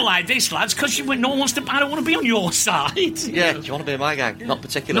 Not like this, lads, because no one wants to. I don't want to be on your side. Yeah, do you want to be in my gang? Not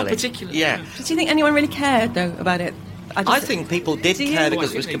particularly. Not particularly. Yeah. Do you think anyone really cared though about it? I think people did care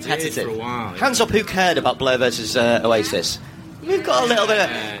because it was competitive. For a while, Hands up, who cared about Blur versus Oasis? We've got a little bit,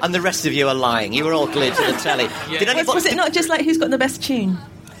 and the rest of you are lying. You were all glued to the telly. Was it not just like who's got the best tune?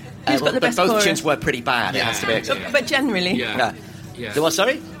 Who's got the best both chorus? tunes were pretty bad, it has to be accepted. But generally. Yeah. They were,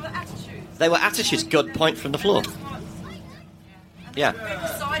 sorry? They were attitudes. Good point from the floor. Yeah.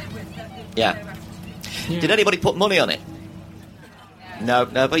 Did anybody put money on it? No,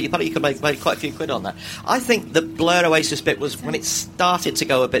 but you could make quite a few quid on that. I think the Blur Oasis bit was when it started to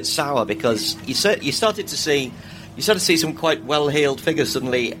go a bit sour, because you started to see some quite well-heeled figures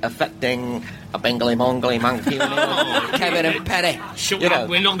suddenly affecting a Bengali Mongoli monkey, Kevin and Penny.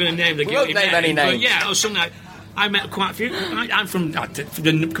 We're not going to name the guilty name any names. But yeah, or something like, I met quite a few. I'm from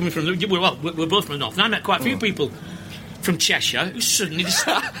coming from. We're both from the north, and I met quite a few people from Cheshire who suddenly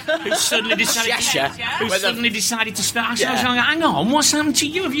decided to start. I was like, hang on, what's happened to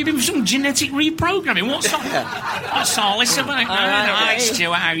you? Have you been for some genetic reprogramming? What's all this about? Hi,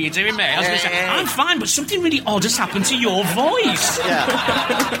 Stuart, how are you doing, mate? I was going to say, I'm fine, but something really odd has happened to your voice.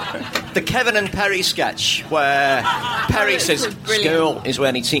 The Kevin and Perry sketch, where Perry says, school is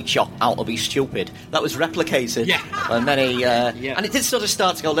where they teach you how to be stupid. That was replicated. And then and it did sort of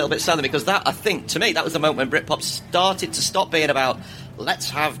start to go a little bit southern, because that, I think, to me, that was the moment when Britpop started to stop being about,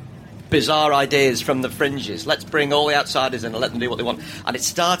 let's have bizarre ideas from the fringes, let's bring all the outsiders in and let them do what they want. And it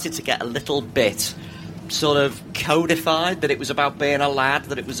started to get a little bit sort of codified that it was about being a lad,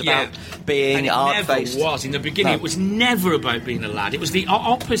 that it was about being art-faced. It never was. In the beginning, it was never about being a lad. It was the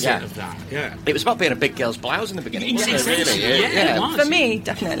opposite of that. Yeah. It was about being a big girl's blouse in the beginning. It was. For me,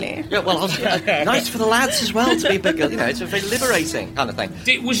 definitely. Yeah, well, nice for the lads as well to be big girls. It's a very liberating kind of thing.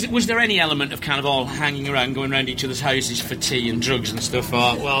 Was there any element of kind of all hanging around, going around each other's houses for tea and drugs and stuff?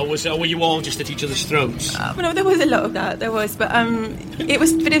 Or were you all just at each other's throats? No, there was a lot of that. There was, but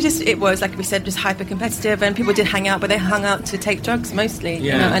it was like we said, just hyper competitive. And people did hang out, but they hung out to take drugs mostly,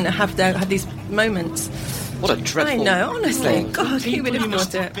 and have these moments. What a dreadful. I know, honestly. Thing. God, who would have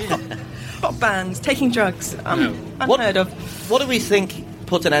thought it? Hot bands taking drugs, unheard of. What do we think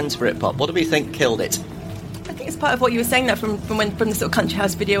put an end to Britpop? What do we think killed it? I think it's part of what you were saying, that from the sort of Country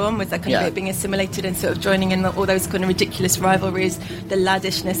House video on, was that kind of it being assimilated and sort of joining in all those kind of ridiculous rivalries, the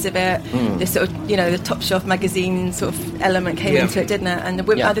laddishness of it, the sort of, the Top Shelf magazine sort of element came into it, didn't it? And the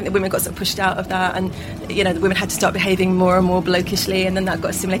women, I think the women got sort of pushed out of that, and the women had to start behaving more and more blokishly, and then that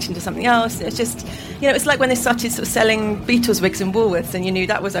got assimilated into something else. It's just, it's like when they started sort of selling Beatles wigs in Woolworths, and you knew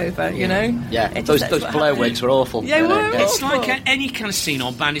that was over. Yeah, those Blur wigs were awful. Yeah, it's like any kind of scene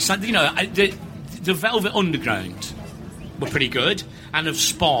or band. It's like the Velvet Underground were pretty good and have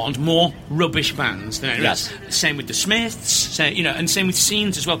spawned more rubbish bands than anything else. Same with the Smiths, and same with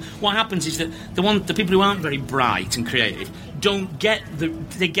scenes as well. What happens is that the people who aren't very bright and creative don't get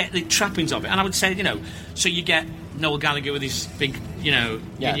they get the trappings of it. And I would say, so you get Noel Gallagher with his big,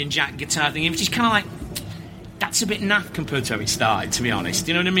 Union Jack guitar thing, which is kind of like, that's a bit naff compared to how it started, to be honest.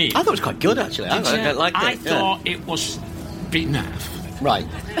 Do you know what I mean? I thought it was quite good, actually. I thought it was a bit naff. Right.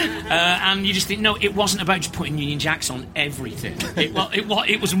 And you just think, no, it wasn't about just putting Union Jacks on everything.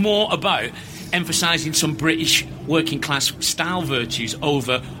 It was more about emphasising some British working class style virtues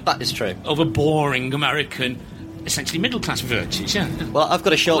over... That is true. Over boring American, essentially middle class virtues, Well, I've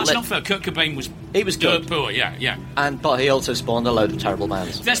got a short... That's not fair. Kurt Cobain was... He was dirt good. poor, yeah. But he also spawned a load of terrible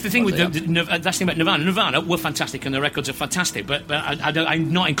bands. That's the thing with that's the thing about Nirvana. Nirvana were fantastic and their records are fantastic, but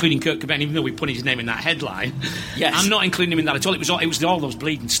I'm not including Kurt Cobain, even though we put his name in that headline. Yes. I'm not including him in that at all. It was all those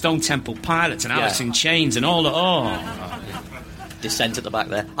bleeding Stone Temple Pilots and Alice in Chains and all the... Descent at the back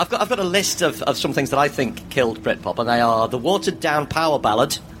there. I've got a list of some things that I think killed Britpop, and they are the watered-down power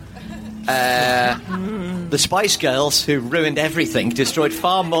ballad, the Spice Girls, who ruined everything, destroyed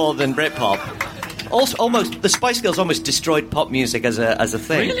far more than Britpop, Also, almost the Spice Girls almost destroyed pop music as a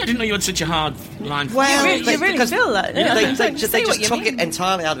thing. Really? I didn't know you had such a hard line for Well, You really because feel that. they just took it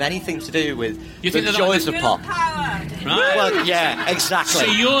entirely out of anything to do with the joys of pop. Right. Well, yeah, exactly.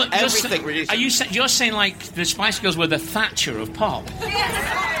 So everything reduced. you're saying like the Spice Girls were the Thatcher of pop?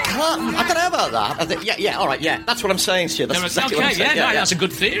 I don't know about that. I think, yeah, all right, yeah. That's what I'm saying, Stu. That's exactly what I'm saying. That's a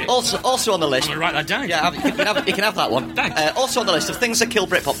good theory. Also on the list. I'm going to write that down. Yeah, you can have that one. Thanks. Also on the list of things that kill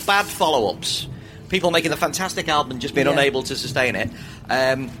Britpop, bad follow-ups. People making a fantastic album and just being unable to sustain it.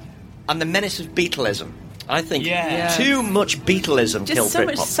 And the menace of Beatleism. I think too much Beatleism killed Just so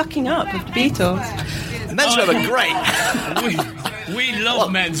Britpop. much sucking up of the Beatles. Menswear were great. we love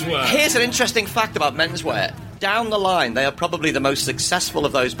menswear. Here's an interesting fact about Menswear. Down the line, they are probably the most successful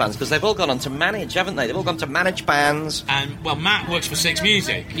of those bands because they've all gone on to manage, haven't they? They've all gone to manage bands. And Matt works for Six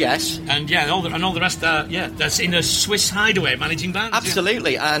Music. Yes. And all the rest. That's in a Swiss hideaway managing bands.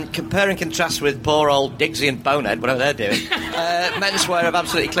 Absolutely. And compare and contrast with poor old Diggsy and Bonehead, whatever they're doing. Menswear have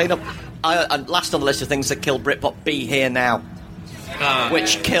absolutely cleaned up. And last on the list of things that killed Britpop, Be Here Now,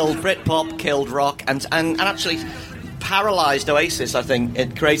 which killed Britpop, killed rock, and actually paralysed Oasis, I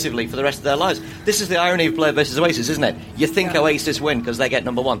think, creatively for the rest of their lives. This is the irony of Blur versus Oasis, isn't it? You think Oasis win because they get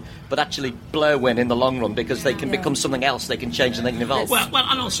number one, but actually Blur win in the long run because they can become something else, they can change and they can evolve. Well,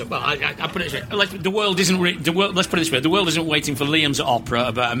 and also, I put it this way: like the world isn't. Let's put it this way: the world isn't waiting for Liam's opera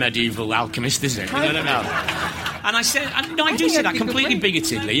about a medieval alchemist, is it? You know what I mean? And I said, I do say that completely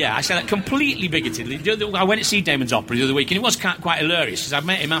bigotedly. Yeah, I say that completely bigotedly. I went to see Damon's opera the other week, and it was quite hilarious because I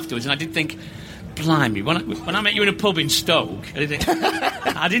met him afterwards, and I did think, blimey, when I met you in a pub in Stoke,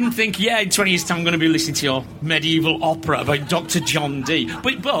 I didn't think, in 20 years' time I'm going to be listening to your medieval opera about Dr. John Dee.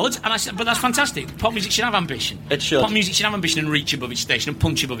 But I said, but that's fantastic. Pop music should have ambition. It should. Pop music should have ambition and reach above its station and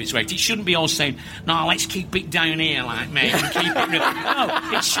punch above its weight. It shouldn't be all saying, no, let's keep it down here, like, mate, and keep it real. No,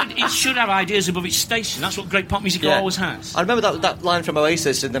 it should have ideas above its station. That's what great pop music always has. I remember that line from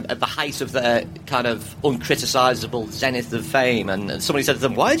Oasis at the height of their kind of uncriticisable zenith of fame, and somebody said to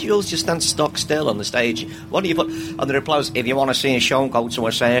them, why do you always just stand stock still on the stage? What do you put? And the reply was, if you want to see a show, go to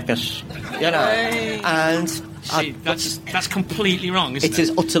a circus. You know. And See, that's completely wrong, isn't it? It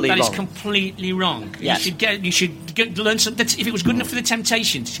is utterly wrong. That is completely wrong. Yes. You should learn something. If it was good enough for the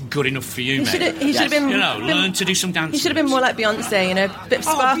Temptations, it's good enough for you, mate. He should have been. Learn to do some dancing. He should have been more like Beyonce, a bit of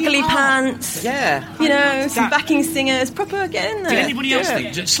sparkly pants. Yeah. Some backing singers, proper get in there. Did anybody else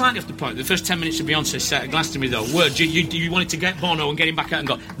think, slightly off the point, the first 10 minutes of Beyonce set at Glastonbury, though, you wanted to get Bono and get him back out and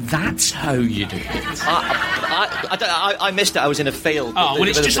go, that's how you do it. I missed it. I was in a field. Oh, well,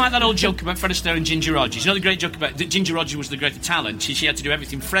 it's just like that old joke about Fred Astaire and Ginger Rogers. You know the great joke about Ginger Rogers was the greater talent. She had to do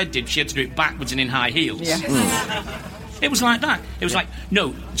everything Fred did. She had to do it backwards and in high heels. Yeah. It was like that. It was like,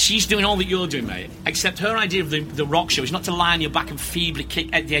 no, she's doing all that you're doing, mate. Except her idea of the rock show is not to lie on your back and feebly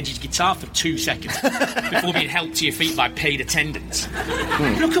kick at the edge of the guitar for 2 seconds before being helped to your feet by paid attendants.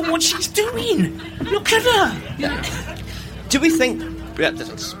 Look at what she's doing. Look at her. Yeah. Do we think... Yeah,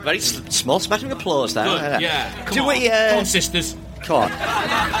 there's a very small smattering of applause there. Good, yeah. Come on, sisters. Come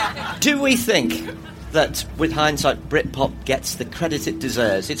on. Do we think that, with hindsight, Britpop gets the credit it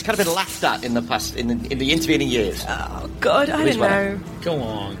deserves? It's kind of been laughed at in the past, in the intervening years. Oh God, I don't know. Go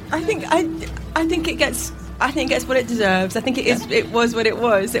on. I think it gets what it deserves. I think it is. It was what it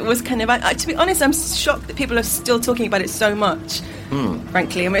was. It was kind of. To be honest, I'm shocked that people are still talking about it so much.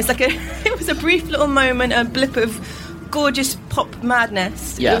 Frankly, I mean, it's like it was a brief little moment, a blip of gorgeous pop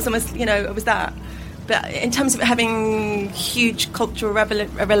madness. Yeah. It was almost, it was that. But in terms of it having huge cultural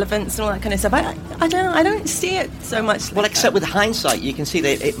relevance and all that kind of stuff, I don't know. I don't see it so much. Well, except with hindsight, you can see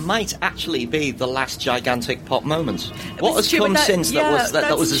that it might actually be the last gigantic pop moment. What has come since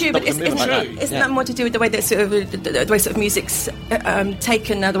that was true, but isn't that more to do with the way that sort of the way sort of music's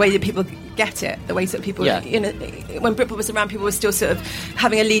taken now, the way that people get it, the way that people, when Britpop was around, people were still sort of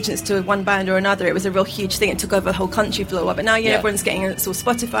having allegiance to one band or another. It was a real huge thing. It took over the whole country for a while. But now, everyone's getting it's all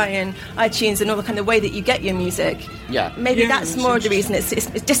Spotify and iTunes and all the kind of way that you get your music. Yeah. Maybe that's more of the reason it's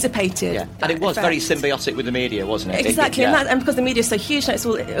dissipated. Yeah. And it was very symbiotic with the media, wasn't it? Exactly. And because the media is so huge, it's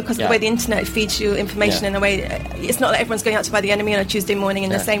all because of the way the internet feeds you information in a way. It's not like everyone's going out to buy the Enemy on a Tuesday morning in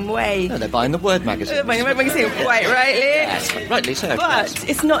the same way. No, they're buying the Word magazine. They're buying the Word magazine, quite rightly. Yes, rightly so. But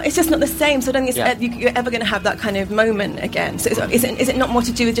it's just not the same. So I don't think you're ever going to have that kind of moment again. So is it not more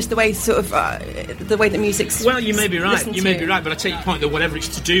to do with just the way sort of the way that music's? Well, you may be right. You may be right, but I take your point that whatever it's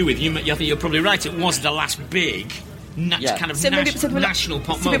to do with, I think you're probably right. It was the last big. Kind of national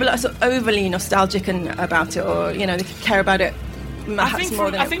pop moment. People are sort of overly nostalgic about it, or they care about it. I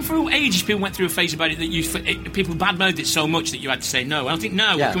think for ages people went through a phase about it that people badmouthed it so much that you had to say no. I think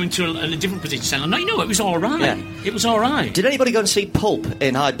now we're coming to a different position, saying no, it was all right. It was all right. Did anybody go and see Pulp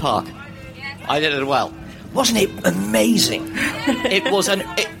in Hyde Park? I did it well. Wasn't it amazing?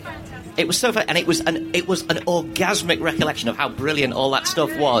 It was so fun, and it was an orgasmic recollection of how brilliant all that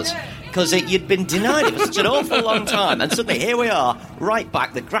stuff was. Because you'd been denied it for such an awful long time, and suddenly here we are, right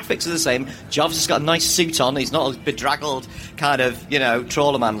back. The graphics are the same. Jarvis has got a nice suit on. He's not a bedraggled kind of,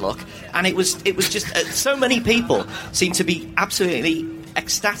 trawler man look. And it was just so many people seem to be absolutely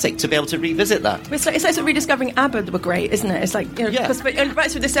ecstatic to be able to revisit that. It's like sort of rediscovering ABBA were great, isn't it? It's like, because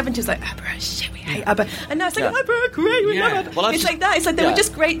right through the 70s, like, ABBA, shit, we hate ABBA. And now it's like, ABBA, great, we love ABBA. Well, it's like that. It's like they were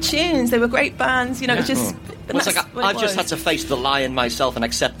just great tunes. They were great bands, it's just... Well, it's like I've just had to face the lion myself and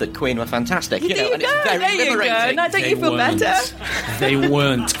accept that Queen were fantastic. And it's very liberating. Now don't you feel better? They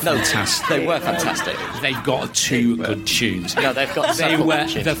weren't fantastic. They were fantastic. They've got two good tunes. No, they've got several good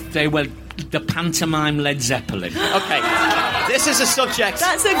tunes. They were the pantomime Led Zeppelin. Okay, this is a subject.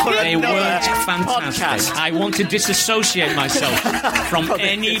 That's a good. They weren't fantastic. Podcast. I want to disassociate myself from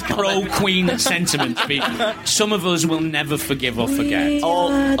any pro-Queen sentiment. Some of us will never forgive or forget.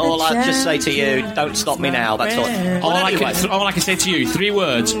 All I'll just say to you, don't stop me now. That's all. All I can say to you, 3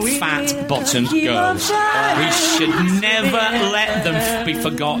 words: fat-bottomed girls. We should never let them be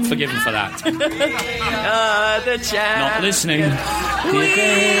forgiven for that. The champ. Not listening.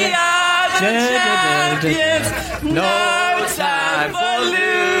 We are champions, no time for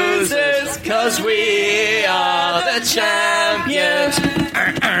losers, 'cause we are the champions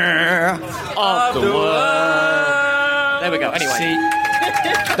of the world. There we go. Anyway.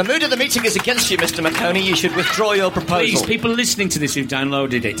 The mood of the meeting is against you, Mr. McConey. You should withdraw your proposal. Please, people listening to this who've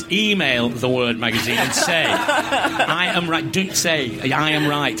downloaded it, email The Word magazine and say, I am right. Don't say, I am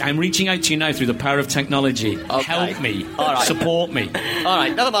right. I'm reaching out to you now through the power of technology. Okay. Help me. All right. Support me. All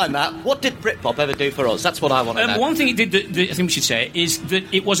right, never mind that. What did Britpop ever do for us? That's what I want to know. One thing it did that I think we should say is that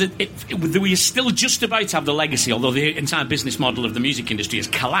we are still just about to have the legacy, although the entire business model of the music industry has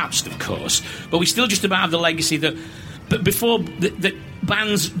collapsed, of course, but we still just about have the legacy that... But before that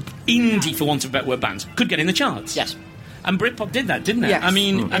bands, indie for want of a better word, bands could get in the charts. Yes, and Britpop did that, didn't it? Yes. I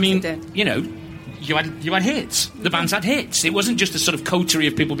mean, you had hits. The bands had hits. It wasn't just a sort of coterie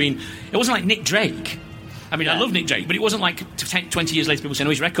of people being. It wasn't like Nick Drake. I mean, I love Nick Drake, but it wasn't like 20 years later people saying,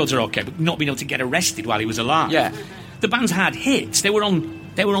 "Oh, his records are okay," but not being able to get arrested while he was alive. Yeah, the bands had hits. They were on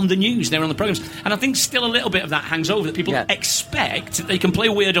the news, they were on the programmes. And I think still a little bit of that hangs over, that people expect that they can play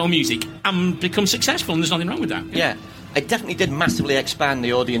weirdo music and become successful, and there's nothing wrong with that. Yeah. It definitely did massively expand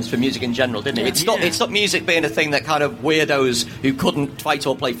the audience for music in general, didn't it? Yeah. It stopped music being a thing that kind of weirdos who couldn't fight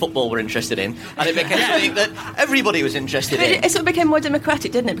or play football were interested in, and it became something that everybody was interested in. It sort of became more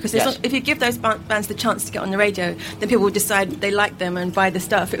democratic, didn't it? Because if you give those bands the chance to get on the radio, then people would decide they like them and buy the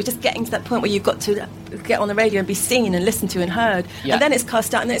stuff. It was just getting to that point where you've got to get on the radio and be seen and listened to and heard. Yeah. And then it's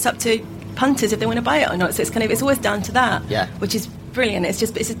cast out, and then it's up to punters if they want to buy it or not. So it's always down to that, which is brilliant. It's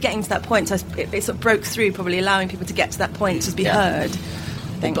just getting to that point. So it sort of broke through, probably allowing people to get to that point to be heard.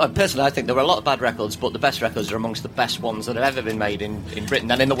 Personally, I think there were a lot of bad records, but the best records are amongst the best ones that have ever been made in Britain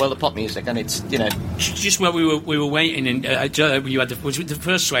and in the world of pop music. And it's just where we were waiting. And you had was it the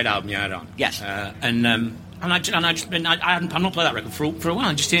first Suede album you had on? Yes. I'm not played that record for a while.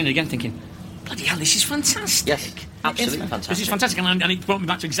 I'm just hearing it again, thinking, bloody hell, this is fantastic. Yes, absolutely fantastic. This is fantastic, and it brought me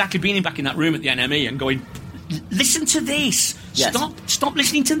back to exactly being back in that room at the NME and going, listen to this. Yes. Stop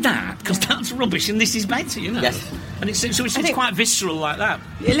listening to that, because that's rubbish and this is better, Yes. And it's quite visceral like that.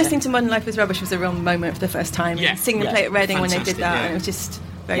 Yeah, listening to Modern Life is Rubbish was a real moment for the first time. Yeah. And singing and play at Reading when they did that, and it was just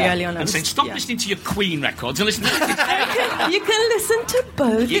very early on. And saying, stop listening to your Queen records and listen to this. You can listen to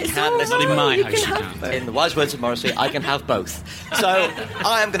both. You can listen in my house. You can have both. In the wise words of Morrissey, I can have both. So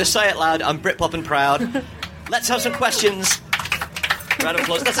I am going to say it loud. I'm Britpop and proud. Let's have some questions. Round of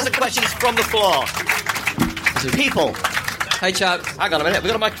applause. Let's have some questions from the floor. People. Hey, chap. Hang on a minute.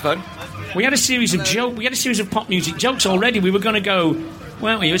 We've got a microphone. We had a series of pop music jokes already. We were going to go,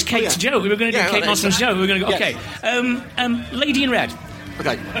 weren't we? It was Kate's joke. We were going to do Kate Mossman's joke. We were going to go, okay. Lady in Red.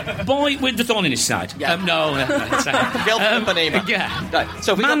 Okay. Boy with the thorn in his side. Yeah. No. Girl with the Ipanema. Yeah. Right.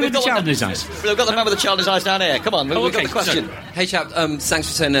 So man with the child in his eyes. We've got the man with the child in his eyes down here. Come on. We've got the question. Sorry. Hey, chap.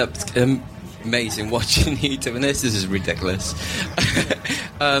 Thanks for turning up. Amazing watching you doing this. This is ridiculous.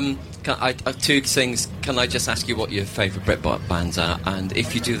 I have 2 things. Can I just ask you what your favourite Britpop bands are? And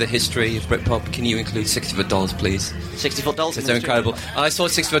if you do the history of Britpop, can you include 60 Foot Dolls, please? 60 Foot Dolls? They're incredible. I saw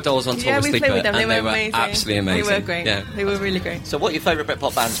 60 Foot Dolls on tour with Sleeper, with them. and they were amazing. absolutely amazing. They were great. Yeah. They were really great. So what are your favourite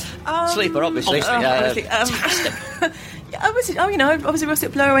Britpop bands? Sleeper, obviously. Fantastic. I was a real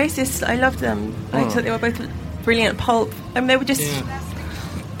sort of Oasis. I loved them. I thought they were both brilliant. Pulp. They were just...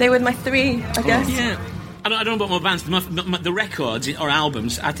 They were my 3, I guess. Yeah. I don't know about my bands. The records or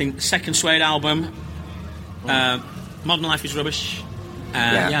albums, I think second Suede album, Modern Life is Rubbish,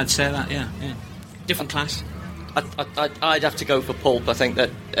 I'd say that. Yeah. Different class. I'd have to go for Pulp. I think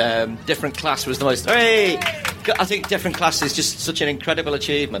that Different Class was the most... Hey! I think Different Class is just such an incredible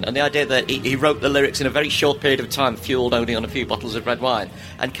achievement, and the idea that he wrote the lyrics in a very short period of time, fueled only on a few bottles of red wine,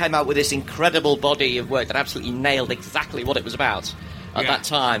 and came out with this incredible body of work that absolutely nailed exactly what it was about at that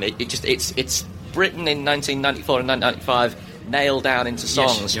time. It's Britain in 1994 and 1995 nailed down into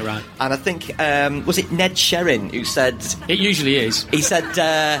songs. Yes, you're right. And I think, was it Ned Sherrin who said... It usually is. He said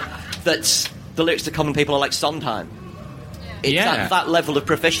that the lyrics to Common People are like Sondheim. It's that level of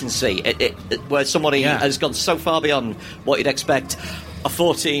proficiency, where somebody has gone so far beyond what you'd expect a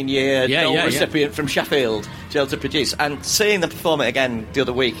 14-year recipient from Sheffield to be able to produce. And seeing them perform it again the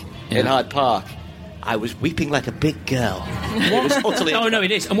other week in Hyde Park, I was weeping like a big girl. It was utterly... Oh, no, it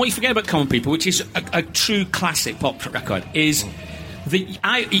is. And what you forget about Common People, which is a true classic pop record, is...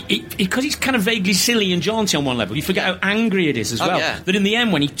 because it's kind of vaguely silly and jaunty on one level, you forget how angry it is as well. That in the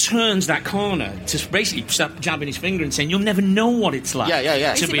end, when he turns that corner to basically start jabbing his finger and saying, "You'll never know what it's like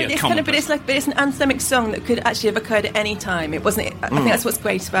to be a common person." But it's an anthemic song that could actually have occurred at any time. It wasn't. I think that's what's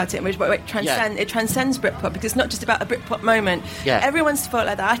great about it. It transcends Britpop, because it's not just about a Britpop moment. Everyone's felt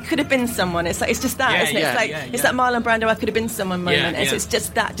like that. I could have been someone. It's just that, isn't it? It's that Marlon Brando, I could have been someone moment. So it's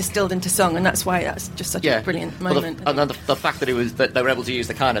just that distilled into song, and that's why that's just such a brilliant moment. And the fact that it was that they were able to use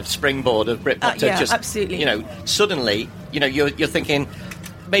the kind of springboard of Britpop to just, absolutely. Suddenly, you're thinking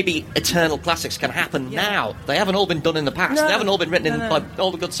maybe eternal classics can happen now. They haven't all been done in the past. They haven't all been written by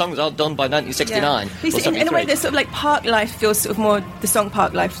all the good songs aren't done by 1969. In a way, there's sort of like Park Life feels sort of more, the song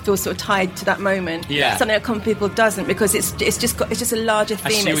Park Life feels sort of tied to that moment. Something that Common People doesn't, because it's just a larger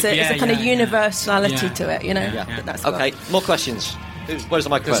theme. It's a kind of universality to it. That's okay. More questions. Where's the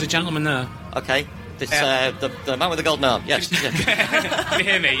microphone? There's a gentleman there. Okay. It's the man with the golden arm. Yes. Can you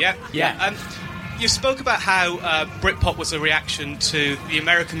hear me? Yeah. You spoke about how Britpop was a reaction to the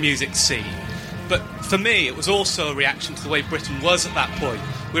American music scene, but for me, it was also a reaction to the way Britain was at that point.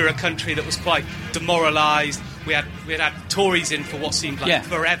 We were a country that was quite demoralised. We had Tories in for what seemed like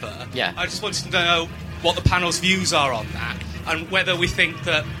forever. I just wanted to know what the panel's views are on that, and whether we think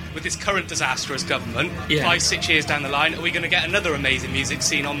that with this current disastrous government, 5-6 years down the line, are we going to get another amazing music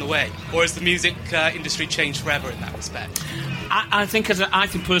scene on the way? Or has the music industry changed forever in that respect? I think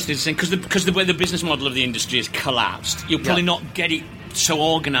personally, because the way the business model of the industry has collapsed, you'll probably not get it so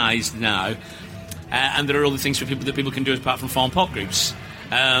organised now, and there are other things that people can do apart from form pop groups.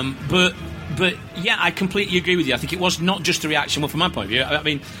 But I completely agree with you. I think it was not just a reaction, well, from my point of view, I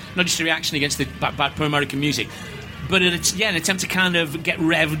mean, not just a reaction against the bad pro-American music, but an attempt to kind of get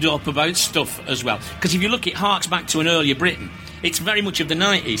revved up about stuff as well. Because if you look, it harks back to an earlier Britain. It's very much of the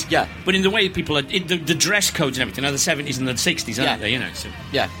 90s. But in the way people are... the dress codes and everything are the 70s and the 60s, aren't they? So.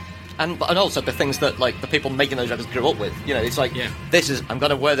 And also the things that, like, the people making those records grew up with. It's like, this is... I'm going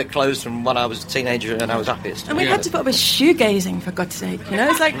to wear the clothes from when I was a teenager and I was happiest. And we had to put up with shoegazing, for God's sake.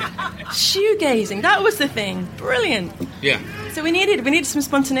 It's like, shoegazing. That was the thing. Brilliant. So we needed some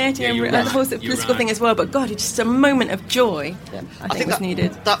spontaneity and the whole political thing as well. But God, it's just a moment of joy. I think was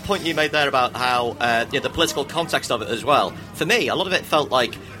needed. That point you made there about how the political context of it as well. For me, a lot of it felt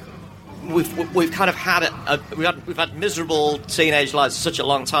like we've kind of had we've had miserable teenage lives for such a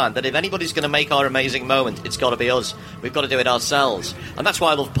long time that if anybody's going to make our amazing moment, it's got to be us. We've got to do it ourselves, and that's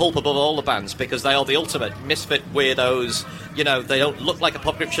why I love Pulp above all the bands, because they are the ultimate misfit weirdos. They don't look like a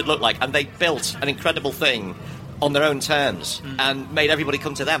pop group should look like, and they built an incredible thing on their own terms and made everybody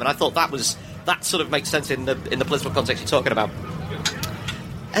come to them. And I thought that sort of makes sense in the political context you're talking about.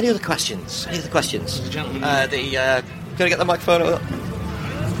 Any other questions? Can I get the microphone up?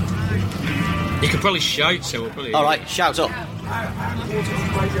 You could probably shout, so we'll probably... All right, shout up.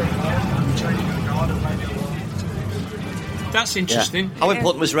 That's interesting. How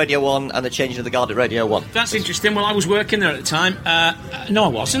important was Radio 1 and the changing of the guard at Radio 1? That's interesting. Well, I was working there at the time. No, I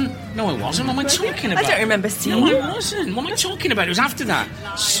wasn't. What am I talking about? I don't remember seeing you. No, I wasn't. What am I talking about? It was after that.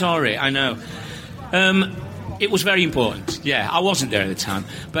 Sorry, I know. It was very important. Yeah, I wasn't there at the time.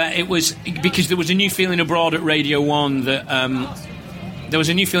 But it was... because there was a new feeling abroad at Radio 1 that... There was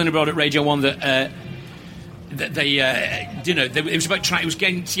a new feeling abroad at Radio 1 that they, it was about trying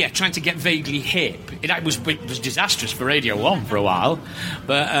to get vaguely hip. It was disastrous for Radio 1 for a while,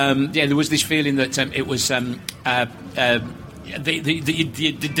 but there was this feeling that it was the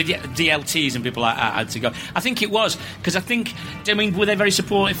DLTs and people like that had to go. I think it was because were they very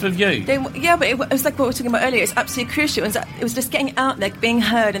supportive of you? But it was like what we were talking about earlier. It's absolutely crucial. It was just getting out there, being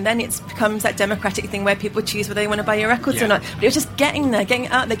heard, and then it becomes that democratic thing where people choose whether they want to buy your records or not. But it was just getting there, getting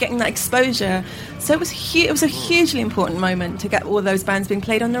out there, getting that exposure. So it was it was a hugely important moment to get all those bands being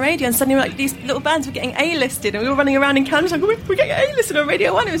played on the radio, and suddenly like these little bands were getting A-listed, and we were running around in Canada like, we're getting A-listed on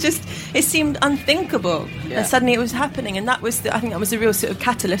Radio 1. It seemed unthinkable, and suddenly it was happening, and that was I think that was the real sort of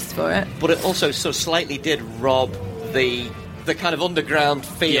catalyst for it. But it also sort of slightly did rob the kind of underground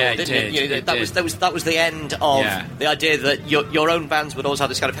feel, didn't it? That was the end of the idea that your own bands would always have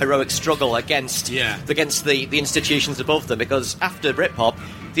this kind of heroic struggle against the institutions above them, because after Britpop,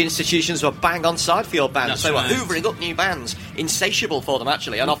 the institutions were bang on side for your bands. They were hoovering up new bands, insatiable for them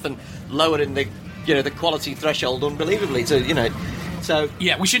actually, and often lowering the quality threshold unbelievably. So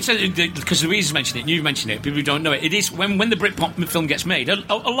we should say, because Louise mentioned it, you mentioned it, people who don't know it, it is when the Britpop film gets made, a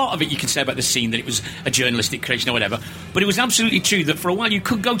lot of it you can say about the scene that it was a journalistic creation or whatever, but it was absolutely true that for a while you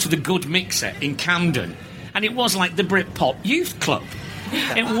could go to the Good Mixer in Camden, and it was like the Britpop youth club.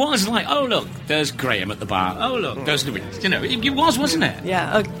 It was like, oh look, there's Graham at the bar. Oh look, there's Louise. It was, wasn't it?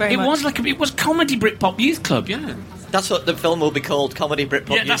 Yeah, very much. It was like it was comedy Britpop youth club. Yeah. That's what the film will be called, Comedy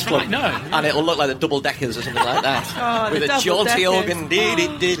Britpop Youth Club. Right, no. And it'll look like the Double Deckers or something like that. With a jaunty organ.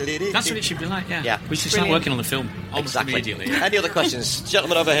 That's what it should be like, yeah. We should start working on the film immediately. Any other questions?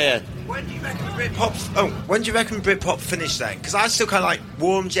 Gentlemen over here. When do you reckon Britpop finished then? Because I still kind of like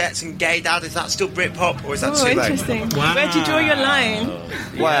Warm Jets and Gay Dad. Is that still Britpop, or is that too late? Interesting. Wow. Where do you draw your line?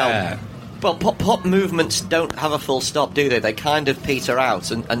 Well, pop movements don't have a full stop, do they? They kind of peter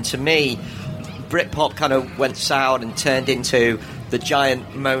out. And to me, Britpop kind of went sour and turned into the giant,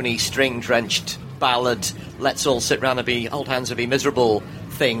 moany, string-drenched ballad, let's all sit round and be old hands and be miserable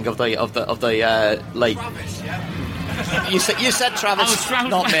thing of the late. Travis, You said Travis,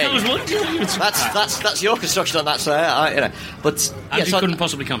 not me. That's your construction on that, sir. But you couldn't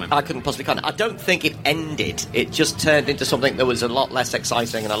possibly comment. I couldn't possibly comment. I don't think it ended. It just turned into something that was a lot less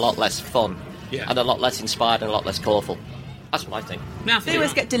exciting and a lot less fun, and a lot less inspired and a lot less colourful. That's what I think. They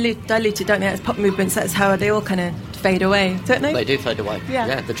always get diluted, don't they? As pop movements, that's how they all kind of fade away, don't they? They do fade away.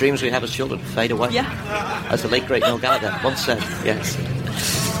 Yeah. The dreams we have as children fade away. Yeah. As the late great Noel Gallagher once said. Yes.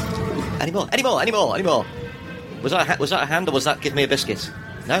 Any more? Was that a hand, or was that give me a biscuit?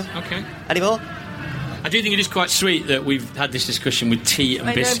 No. Okay. Any more? I do think it is quite sweet that we've had this discussion with tea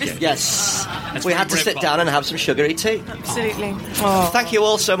and biscuit. Yes. We had to sit down and have some sugary tea. Absolutely. Thank you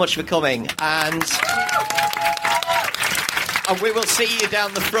all so much for coming, and we will see you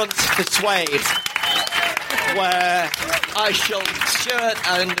down the front for Suede, where Stuart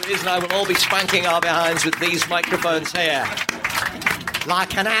and Liz and I will all be spanking our behinds with these microphones here.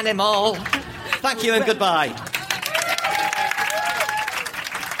 Like an animal. Thank you and goodbye.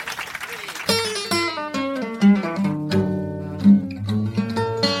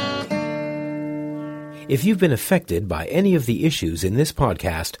 If you've been affected by any of the issues in this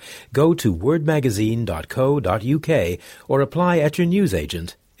podcast, go to wordmagazine.co.uk or apply at your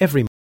newsagent every